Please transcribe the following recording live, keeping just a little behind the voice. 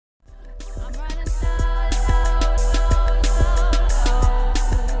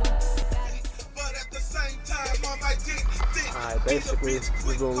basically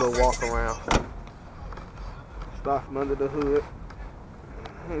just doing a little walk around. Start from under the hood.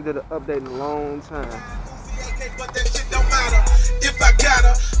 I ain't did an update in a long time. But that shit don't matter. If I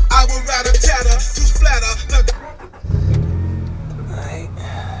gotta, I would rather tatter to splatter. Alright.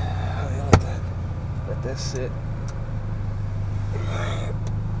 Let that sit.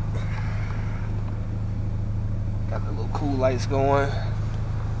 Got the little cool lights going.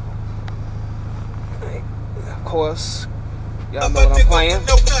 Right. Of course, y'all know what I'm playing.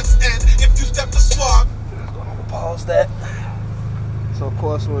 Pause that. So of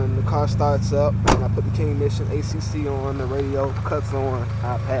course, when the car starts up, and I put the King Mission ACC on, the radio cuts on,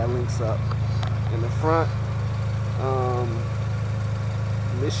 iPad links up. In the front,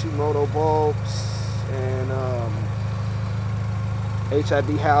 Moto bulbs and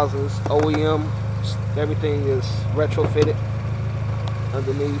HID houses, OEM, everything is retrofitted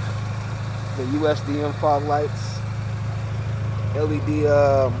underneath. The USDM fog lights, LED,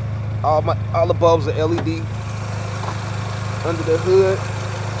 all the bulbs are LED. Under the hood,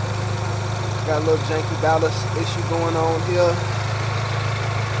 got a little janky ballast issue going on here.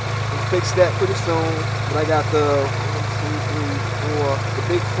 We'll fix that pretty soon. But I got the 1, 2, 3, 4, the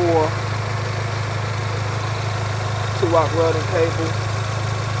big 4 2-watt rod and cable.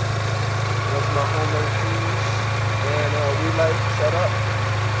 That's my homemade fuse and relay set up.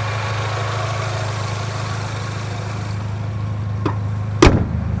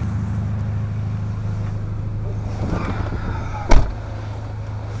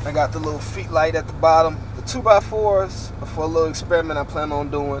 I got the little feet light at the bottom. The 2x4s are for a little experiment I plan on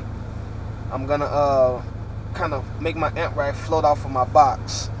doing. I'm gonna kind of make my amp rack float off of my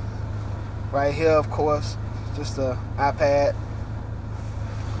box. Right here, of course, just a iPad.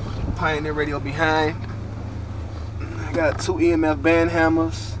 Pioneer radio behind. I got 2 EMF band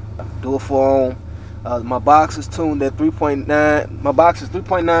hammers, dual 4 ohm. My box is tuned at 3.9. My box is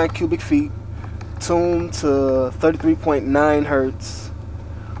 3.9 cubic feet, tuned to 33.9 hertz.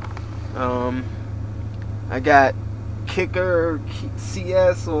 I got kicker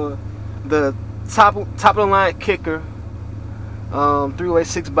CS, or the top of the line kicker, 3-way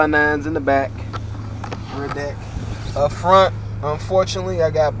 6x9s in the back, rear deck. Up front, unfortunately,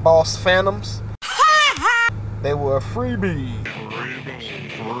 I got Boss Phantoms. They were a freebie.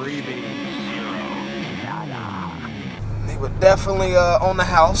 They were definitely on the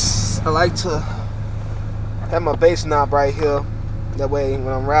house. I like to have my bass knob right here. That way, when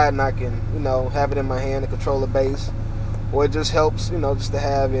I'm riding, I can, have it in my hand to control the bass. Or it just helps, just to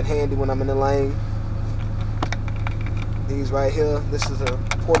have it handy when I'm in the lane. These right here, this is a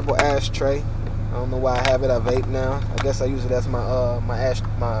portable ashtray. I don't know why I have it. I vape now. I guess I use it as my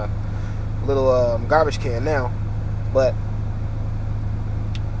my little garbage can now. But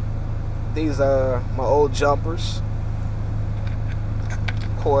these are my old jumpers.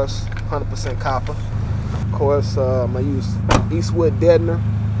 Of course, 100% copper. Of course, I use Eastwood deadener.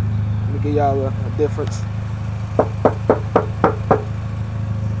 Let me give y'all a difference.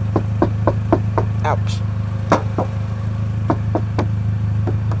 Ouch.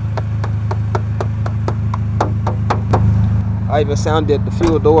 I even sound deadened the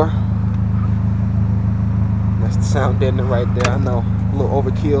fuel door. That's the sound deadener right there. I know, a little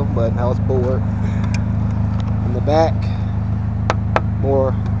overkill, but I was bored. In the back,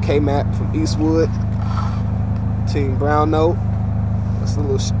 more K-Mat from Eastwood. Team Brown Note. That's the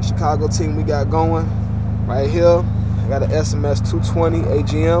little Chicago team we got going. Right here, I got an SMS 220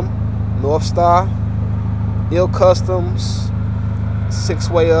 AGM, North Star, Ill Customs,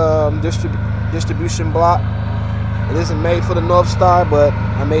 6-way distribution block. It isn't made for the North Star, but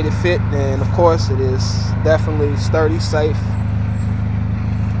I made it fit, and of course it is definitely sturdy, safe.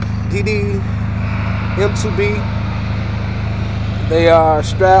 DD M2B, they are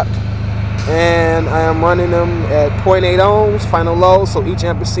strapped, and I am running them at 0.8 ohms, final load, so each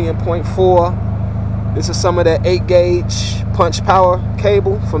amp is seeing 0.4. This is some of that 8-gauge punch power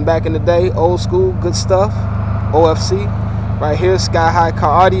cable from back in the day, old school, good stuff, OFC. Right here, Sky High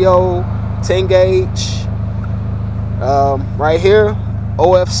Car Audio, 10-gauge. Right here,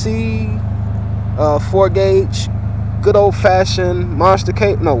 OFC, 4-gauge, good old-fashioned monster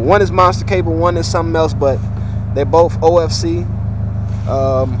cable. No, one is monster cable, one is something else, but they're both OFC.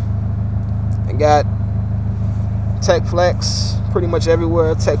 I got Tech Flex pretty much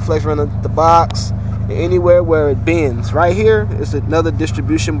everywhere. Tech Flex running the box, and anywhere where it bends. Right here is another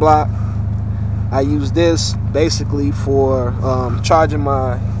distribution block. I use this basically for charging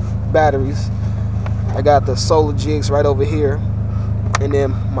my batteries. I got the solar jigs right over here, and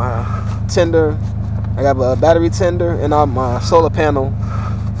then my tender. I got a battery tender, and on my solar panel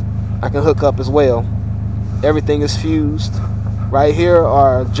I can hook up as well. Everything is fused. Right here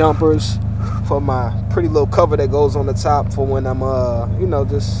are jumpers for my pretty little cover that goes on the top for when I'm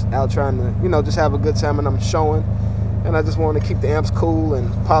just out trying to just have a good time and I'm showing, and I just want to keep the amps cool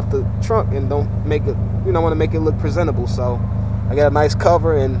and pop the trunk and don't make it want to make it look presentable. So I got a nice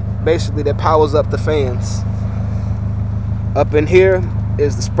cover, and basically that powers up the fans. Up in here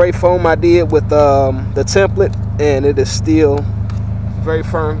is the spray foam I did with the template, and it is still very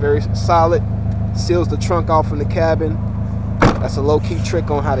firm, very solid. Seals the trunk off from the cabin. That's a low-key trick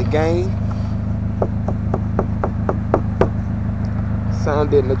on how to gain.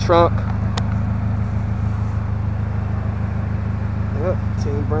 Sound it in the trunk. Yep,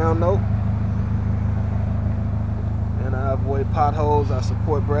 Team Brown note. And I avoid potholes. I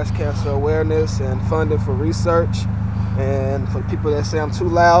support breast cancer awareness and funding for research. And for people that say I'm too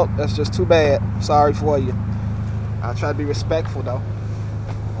loud, that's just too bad. Sorry for you. I try to be respectful though.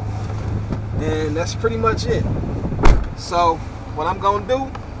 And that's pretty much it. So what I'm gonna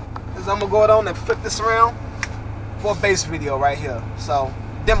do is I'm gonna go on and flip this around for a bass video right here. So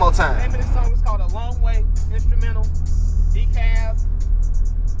demo time. The name of this song is called A Long Way, instrumental, decaf,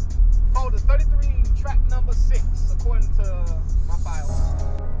 folder 33, track number 6, according to my files.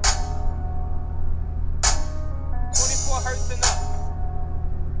 24 hertz and up.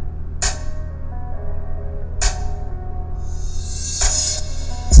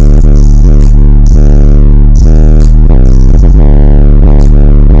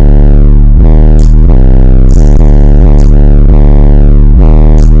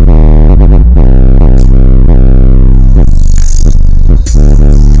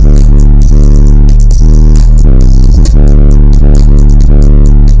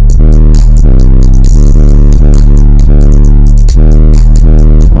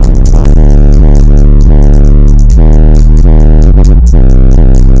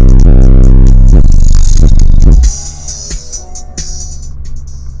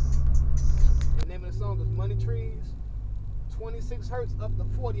 The name of the song is Money Trees, 26 hertz up to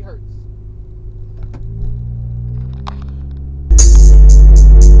 40 hertz.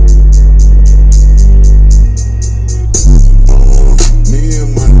 Me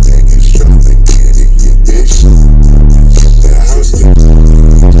and my niggas tryna get it, yeah, bitch. That house, yeah,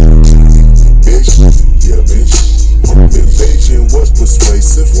 bitch, yeah, bitch. Home invasion was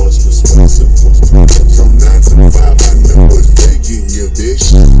persuasive, From 9 to 5, I know it's vacant, yeah, bitch.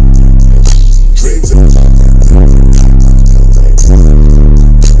 Dreams of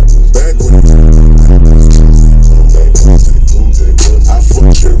back when I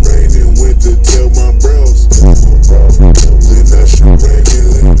fucked your rain and went to tell my bros. Then that shit rain and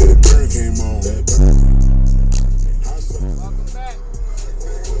let that burn came on. Welcome back.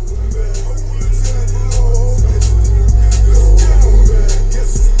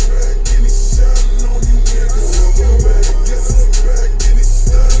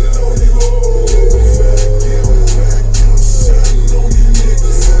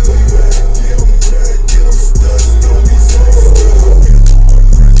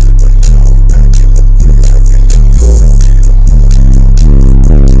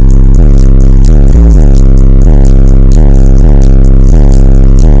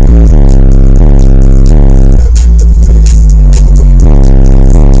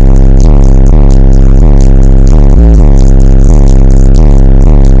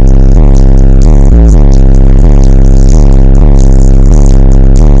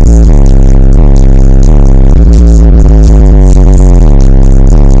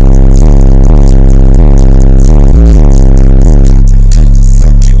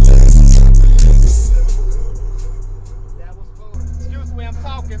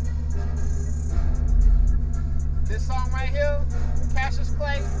 This song right here, Cassius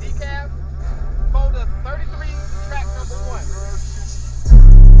Clay, decaf, folder 33, track number 1.